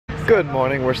Good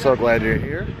morning, we're so glad you're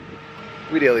here.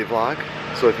 We daily vlog,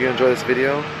 so if you enjoy this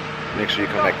video, make sure you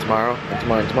come back tomorrow, and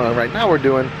tomorrow and tomorrow. Right now we're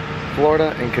doing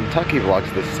Florida and Kentucky vlogs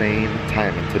at the same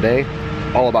time, and today,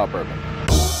 all about bourbon.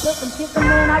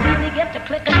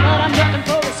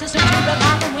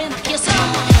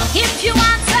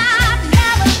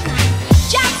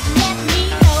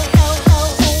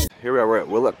 Here we are, we're at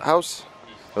Willett House,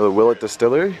 or the Willett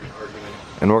Distillery,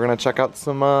 and we're gonna check out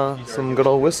some good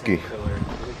old whiskey.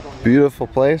 Beautiful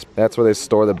place. That's where they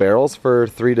store the barrels for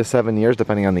 3 to 7 years,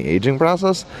 depending on the aging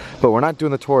process. But we're not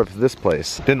doing the tour of this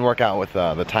place. Didn't work out with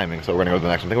the timing, so we're gonna go to the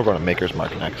next one. I think we're going to Maker's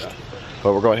Mark next.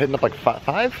 But we're going hitting up like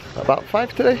five, about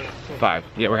 5 today. 5.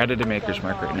 Yeah, we're headed to Maker's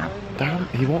Mark right now. Darn,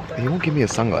 he won't give me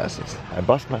his sunglasses. I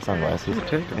bust my sunglasses,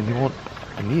 and he won't.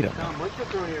 I need them.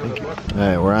 Thank you. All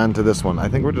right, we're on to this one. I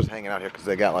think we're just hanging out here because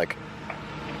they got like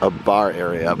a bar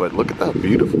area, but look at how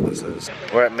beautiful this is.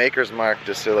 We're at Maker's Mark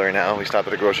Distillery now. We stopped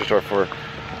at a grocery store for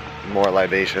more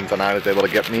libations, and I was able to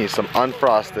get me some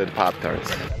unfrosted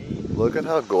Pop-Tarts. Look at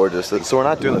how gorgeous it is. So we're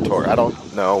not doing the tour. I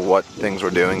don't know what things we're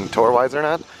doing tour-wise or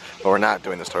not, but we're not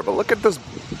doing this tour. But look at this,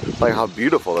 like how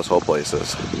beautiful this whole place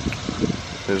is.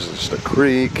 There's just a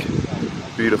creek,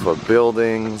 beautiful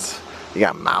buildings. You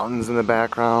got mountains in the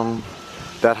background.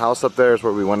 That house up there is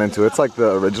where we went into. It's like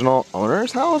the original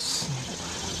owner's house.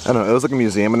 I don't know, it was like a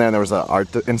museum in there, and there was an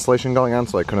art installation going on,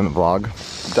 so I couldn't vlog.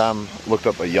 Dom looked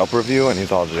up a Yelp review, and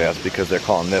he's all jazzed because they're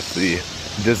calling this the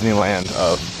Disneyland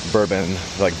of bourbon,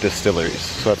 like distilleries.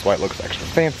 So that's why it looks extra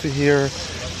fancy here.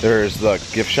 There's the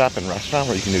gift shop and restaurant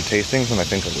where you can do tastings, and I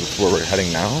think that's where we're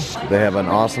heading now. They have an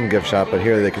awesome gift shop, but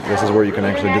here this is where you can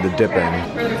actually do the dipping.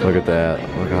 Look at that.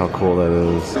 Look at how cool that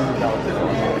is.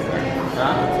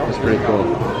 It's pretty cool.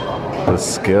 The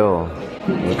skill.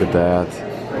 Look at that.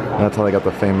 That's how they got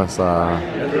the famous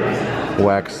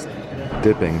wax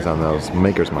dippings on those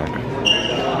Maker's Mark.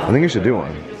 I think you should do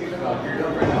one.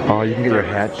 Oh, you can get your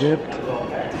hat dipped.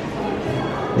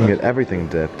 You can get everything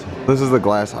dipped. This is the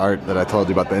glass art that I told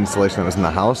you about, the installation that was in the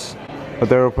house that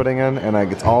they were putting in, and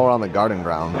it's all around the garden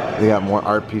ground. They got more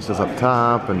art pieces up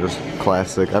top and just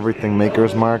classic, everything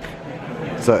Maker's Mark.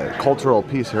 It's a cultural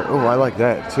piece here. Oh, I like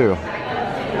that too.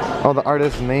 Oh, the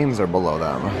artists' names are below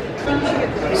them.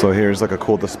 So here's like a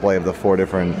cool display of the 4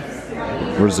 different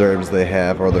reserves they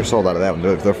have, or they're sold out of that one.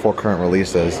 They're 4 current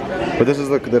releases. But this is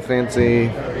the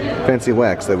fancy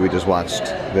wax that we just watched,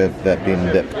 that being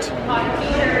dipped.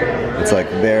 It's like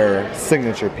their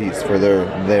signature piece for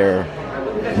their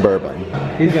bourbon.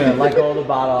 He's gonna let go of the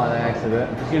bottle on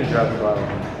accident. He's gonna drop the bottle.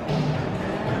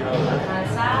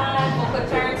 Side, we'll quick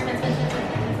turn,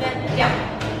 spin. Yeah.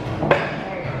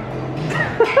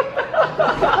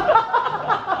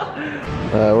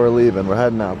 We're leaving, we're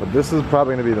heading out, but this is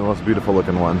probably going to be the most beautiful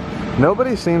looking one.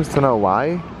 Nobody seems to know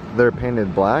why they're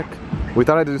painted black. We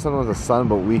thought I'd do something with the sun,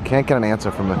 but we can't get an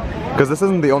answer from it. Because this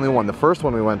isn't the only one. The first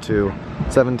one we went to,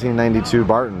 1792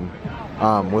 Barton,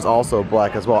 was also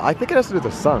black as well. I think it has to do with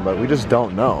the sun, but we just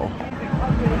don't know.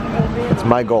 It's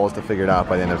my goal is to figure it out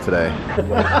by the end of today.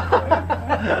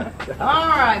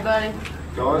 Alright, buddy.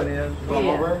 Go in. Yeah.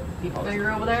 Keep your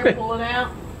finger over there, pull it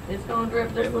out. It's going to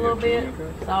drip just a little bit.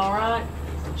 It's alright.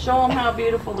 Show them how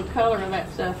beautiful the color of that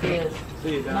stuff is.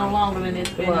 No longer than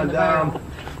it's been in the barrel.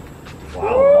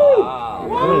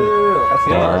 Wow.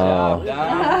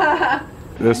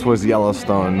 This was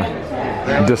Yellowstone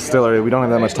Distillery. We don't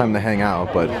have that much time to hang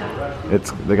out, but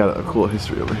they got a cool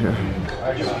history over here.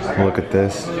 Look at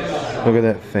this. Look at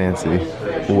that fancy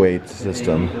weight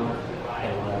system.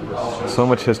 So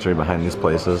much history behind these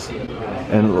places.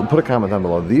 And put a comment down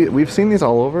below. We've seen these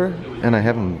all over, and I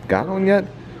haven't got one yet,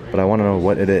 but I want to know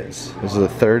what it is. This is the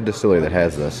 3rd distillery that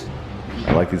has this.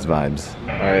 I like these vibes.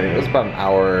 Alright, it was about an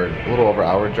hour, a little over an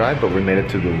hour drive, but we made it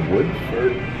to the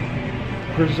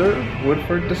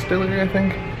Woodford Distillery, I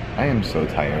think. I am so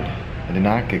tired. I did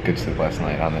not get good sleep last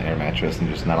night on the air mattress, and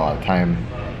just not a lot of time.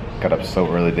 Got up so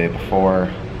early the day before.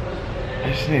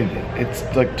 It's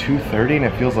like 2:30 and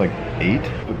it feels like 8.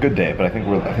 A good day, but I think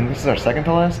this is our second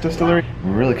to last distillery.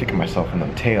 I'm really kicking myself in the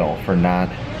tail for not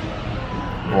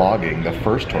vlogging the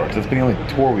first tour, because it's been the only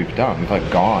tour we've done. We've like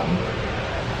gone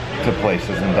to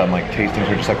places and done like tastings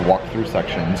or just like walked through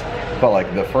sections. But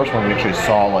like the first one we actually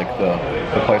saw like the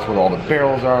place where all the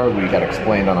barrels are. We got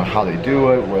explained on how they do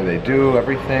it, where they do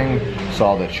everything.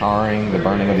 Saw the charring, the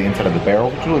burning of the inside of the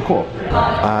barrels, which is really cool.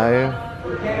 I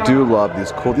do love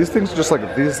these things. Just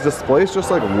like these displays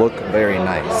just like look very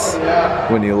nice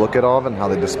when you look at all of them, how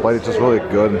they display. It's just really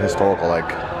good and historical.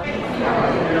 Like,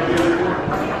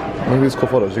 look at these cool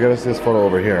photos. You gotta see this photo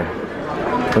over here.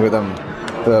 Look at them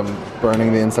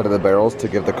burning the inside of the barrels to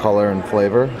give the color and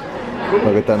flavor.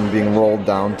 Look at them being rolled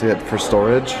down for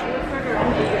storage.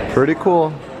 Pretty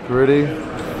cool, pretty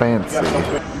fancy.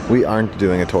 We aren't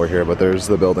doing a tour here, but there's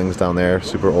the buildings down there,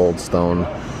 super old stone,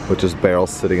 with just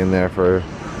barrels sitting in there for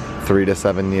 3 to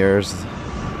 7 years.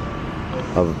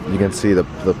 You can see the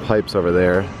pipes over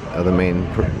there, the main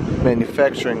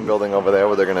manufacturing building over there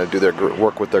where they're gonna do their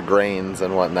work with their grains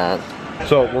and whatnot.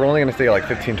 So we're only gonna stay like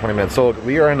 15-20 minutes. So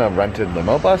we are in a rented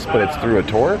limo bus, but it's through a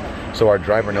tour. So our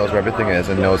driver knows where everything is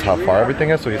and knows how far everything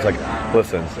is. So he's like,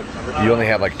 listen, you only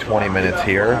have like 20 minutes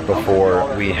here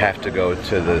before we have to go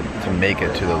to make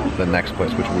it to the next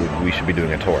place, which we should be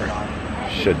doing a tour.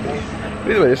 Should be.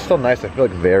 But either way, it's still nice. I feel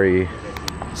like very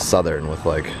southern with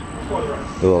like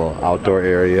the little outdoor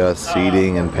area,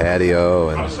 seating and patio,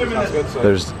 and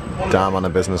there's Dom on a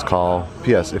business call.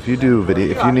 P.S. If you do video,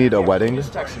 if you need a wedding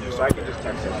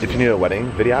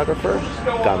videographer,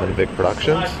 Dom and Vic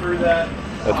Productions.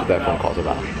 That's what that phone call's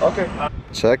about. Okay.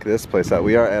 Check this place out.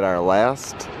 We are at our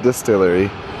last distillery.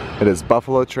 It is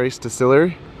Buffalo Trace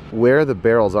Distillery. Where the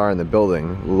barrels are in the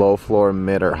building, low floor,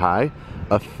 mid, or high,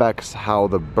 affects how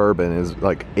the bourbon is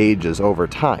like ages over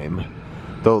time.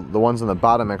 Though the ones on the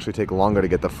bottom actually take longer to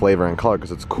get the flavor and color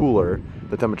because it's cooler.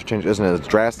 The temperature change isn't as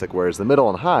drastic, whereas the middle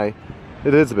and high,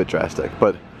 it is a bit drastic.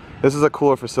 But this is a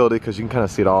cooler facility because you can kind of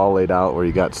see it all laid out where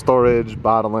you got storage,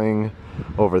 bottling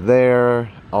over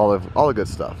there, all the good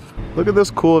stuff. Look at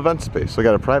this cool event space. So we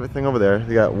got a private thing over there.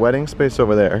 You got wedding space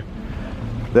over there.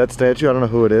 That statue, I don't know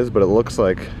who it is, but it looks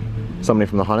like somebody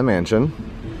from the Haunted Mansion.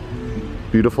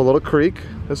 Beautiful little creek.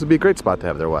 This would be a great spot to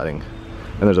have their wedding.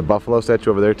 And there's a buffalo statue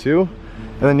over there too.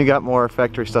 And then you got more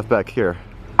factory stuff back here.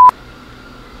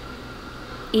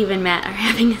 Eve and Matt are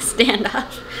having a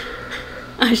standoff.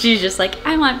 She's just like,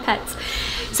 I want pets.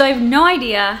 So I have no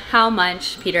idea how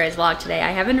much Peter has vlogged today.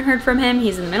 I haven't heard from him.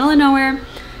 He's in the middle of nowhere,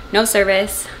 no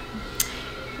service,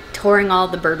 touring all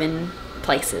the bourbon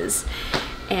places.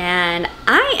 And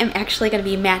I am actually gonna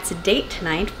be Matt's date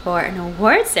tonight for an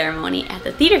award ceremony at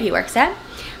the theater he works at.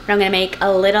 But I'm gonna make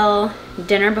a little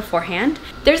dinner beforehand.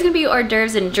 There's gonna be hors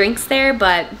d'oeuvres and drinks there,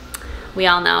 but we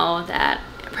all know that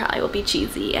it probably will be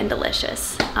cheesy and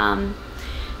delicious.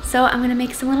 So I'm gonna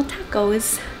make some little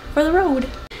tacos for the road.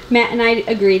 Matt and I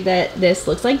agreed that this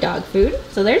looks like dog food,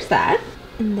 so there's that.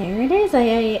 And there it is.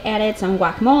 I added some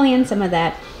guacamole and some of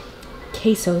that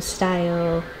queso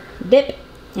style dip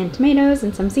and tomatoes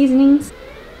and some seasonings.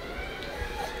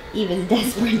 Eve is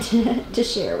desperate to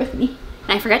share with me.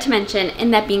 And I forgot to mention,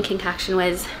 in that bean concoction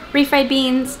was refried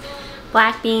beans,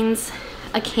 black beans,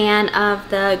 a can of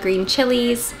the green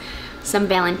chilies, some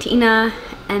Valentina,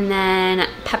 and then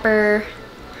pepper.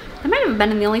 That might have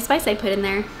been the only spice I put in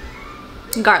there.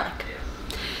 Garlic.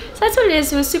 So that's what it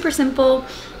is. It was super simple,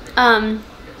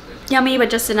 yummy, but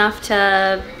just enough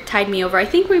to tide me over. I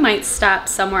think we might stop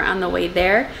somewhere on the way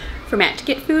there for Matt to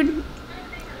get food.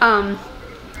 So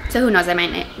who knows, I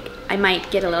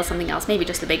might get a little something else, maybe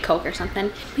just a big Coke or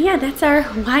something. But yeah, that's our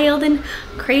wild and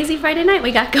crazy Friday night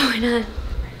we got going on.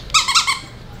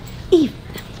 Eve,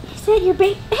 is that your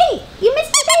baby? Hey, you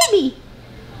missed your baby!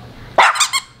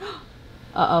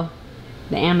 Uh-oh.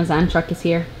 The Amazon truck is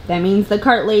here. That means the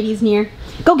cart lady's near.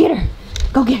 Go get her!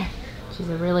 Go get her! She's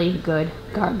a really good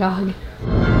guard dog.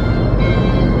 I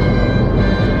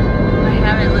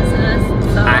haven't listened to this in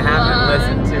so long. I haven't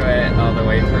listened to it all the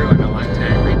way through in a long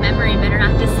time. My memory better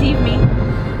not deceive me.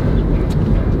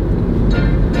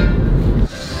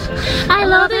 I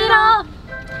love it all.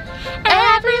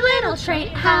 Every little trait,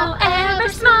 however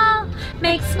small,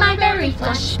 makes my very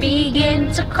flesh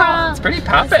begin to crawl. It's pretty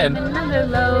poppin'. Another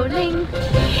loading.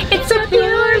 It's so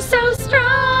pure, so strong.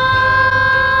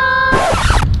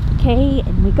 Okay,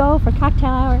 and we go for cocktail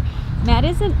hour. Matt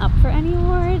isn't up for any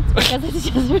awards because it's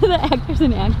just for the actors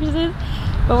and actresses,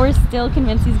 but we're still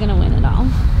convinced he's gonna win it all.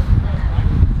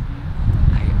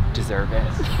 I deserve it.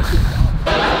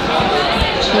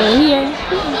 We're here.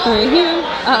 We're here.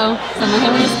 Uh-oh, someone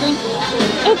having a screen.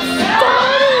 It's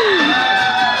starting!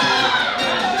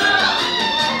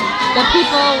 The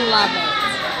people love it.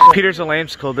 Peter's a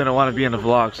lameskull, didn't want to be in the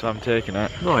vlog, so I'm taking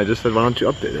it. No, I just said, why don't you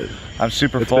update it? I'm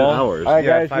super It's full. been hours. All right,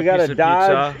 guys, Five we got pieces a of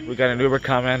Dodge. pizza, we got an Uber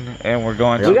coming, and we're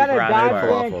going to We the got a Broadway Dodge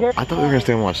bar. Grand I thought we were gonna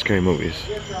stay and watch scary movies.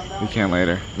 We can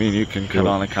later. Me and you can cut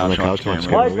on the couch and watch watch camera.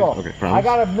 scary Michael, Okay, promise? I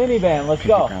got a minivan. Let's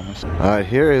go. Promise.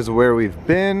 Here is where we've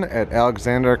been at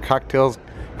Alexander Cocktails,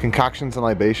 Concoctions, and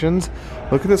Libations.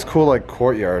 Look at this cool like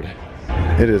courtyard.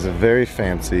 It is very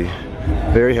fancy,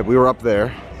 very hip. We were up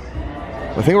there.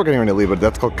 I think we're getting ready to leave, but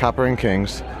that's called Copper and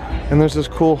Kings. And there's this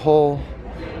cool whole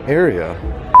area.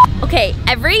 Okay,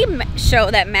 every show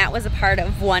that Matt was a part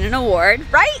of won an award,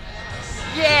 right?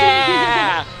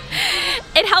 Yeah!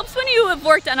 It helps when you have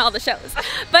worked on all the shows.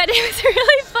 But it was a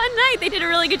really fun night. They did a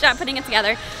really good job putting it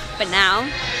together. But now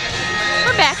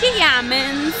We're back at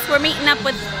Yeoman's. We're meeting up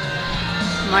with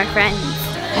more friends.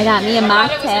 I got me a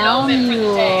mocktail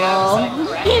mule.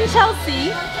 Me and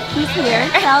Chelsea, who's here.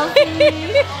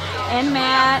 Chelsea and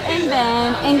Matt and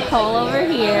Ben and Cole over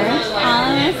here.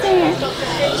 All in the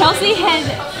stairs. Chelsea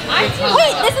had.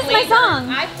 Wait, this is my song.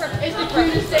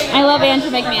 I love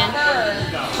Andrew McMahon.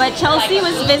 But Chelsea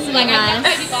was visiting us.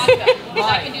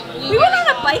 We went on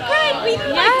a bike ride. We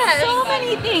did like so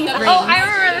many things. Oh, I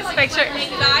remember this picture.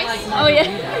 Oh yeah,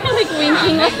 like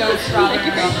winking.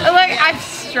 Look, I'm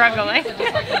struggling.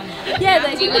 Yeah,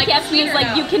 I think the caption is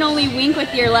like you can only wink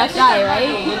with your left eye,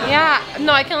 right? Yeah,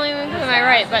 no, I can only wink with my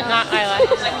right, but not my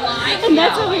left. And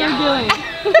that's what we were doing.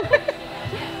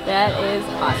 That is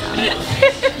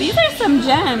awesome. These are some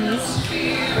gems.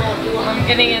 I'm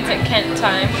getting into Kent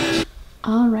time.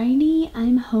 Alrighty,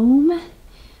 I'm home.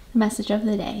 The message of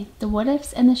the day. The what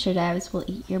ifs and the should haves will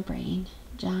eat your brain.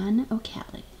 John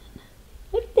O'Callaghan.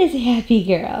 Look at this happy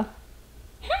girl.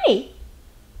 Hey!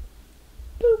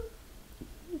 Boop.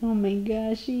 Oh my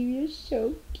gosh, you're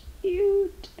so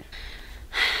cute.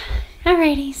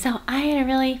 Alrighty, so I had a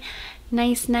really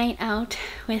nice night out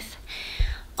with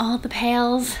all the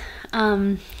pals.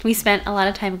 We spent a lot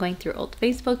of time going through old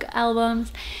Facebook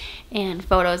albums and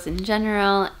photos in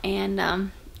general,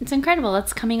 and it's incredible.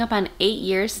 It's coming up on 8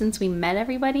 years since we met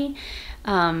everybody.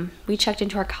 We checked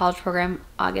into our college program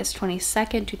August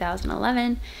 22nd,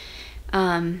 2011.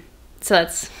 So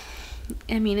that's,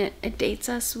 I mean, it dates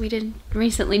us. We did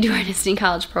recently do our Disney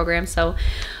college program, so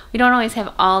we don't always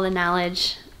have all the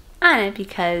knowledge on it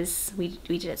because we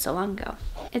did it so long ago.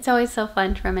 It's always so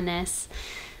fun to reminisce.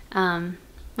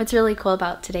 What's really cool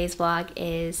about today's vlog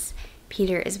is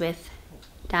Peter is with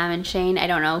Dom and Shane. I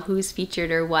don't know who's featured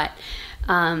or what,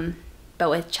 but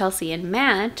with Chelsea and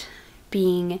Matt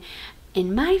being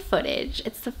in my footage,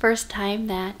 it's the first time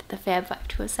that the Fab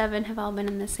 5207 have all been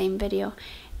in the same video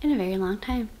in a very long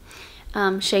time.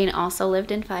 Shane also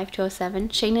lived in 5207.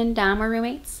 Shane and Dom were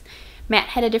roommates. Matt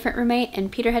had a different roommate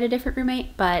and Peter had a different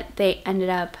roommate, but they ended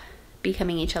up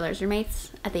becoming each other's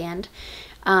roommates at the end.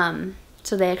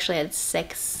 So they actually had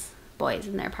 6 boys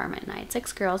in their apartment and I had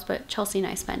 6 girls, but Chelsea and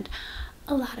I spent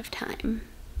a lot of time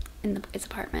in the boys'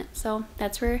 apartment. So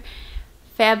that's where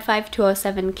Fab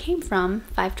 5207 came from.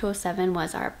 5207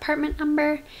 was our apartment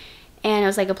number, and it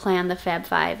was like a play on the Fab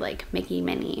Five, like Mickey,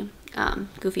 Minnie,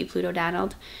 Goofy, Pluto,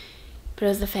 Donald. But it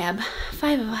was the Fab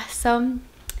 5 of us. So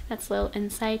that's a little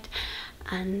insight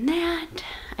on that.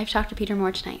 I've talked to Peter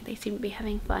more tonight. They seem to be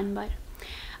having fun, but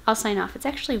I'll sign off. It's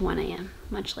actually 1 a.m.,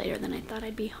 much later than I thought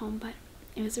I'd be home, but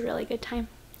it was a really good time.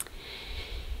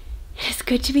 It is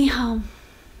good to be home.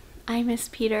 I miss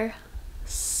Peter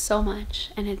so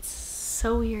much, and it's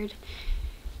so weird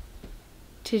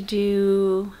to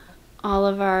do all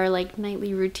of our like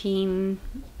nightly routine,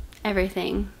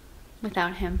 everything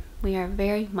without him. We are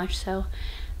very much so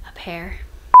a pair.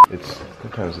 It's,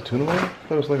 what time is it, 2 in the morning? I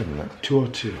thought it was later than that.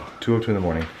 2:02. 2:02 in the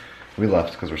morning. We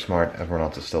left because we're smart. Everyone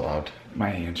else is still out. My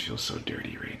hands feel so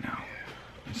dirty right now.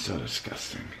 It's so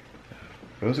disgusting.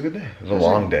 It was a good day. It was a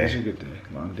long day. It was a good day.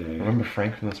 Long day. Remember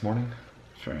Frank from this morning?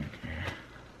 Frank, come here.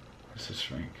 This is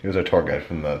Frank. He was our tour guide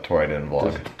from the tour I didn't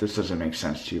vlog. This doesn't make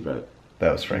sense to you, but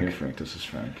That was Frank. Frank. This is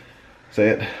Frank. Say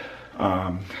it.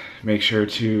 Make sure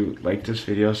to like this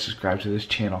video, subscribe to this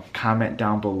channel, comment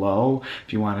down below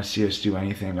if you want to see us do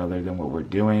anything other than what we're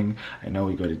doing. I know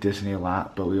we go to Disney a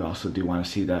lot, but we also do want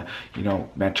to see the, you know,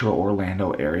 Metro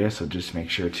Orlando area, so just make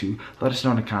sure to let us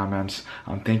know in the comments.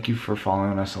 Thank you for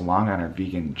following us along on our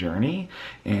vegan journey,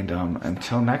 and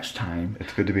until next time,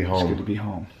 It's good to be home. It's good to be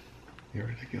home. You're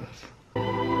ridiculous.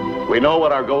 We know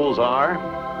what our goals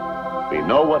are. We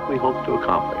know what we hope to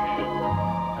accomplish.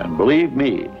 And believe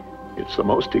me, it's the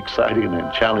most exciting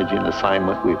and challenging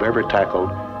assignment we've ever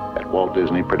tackled at Walt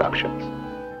Disney Productions.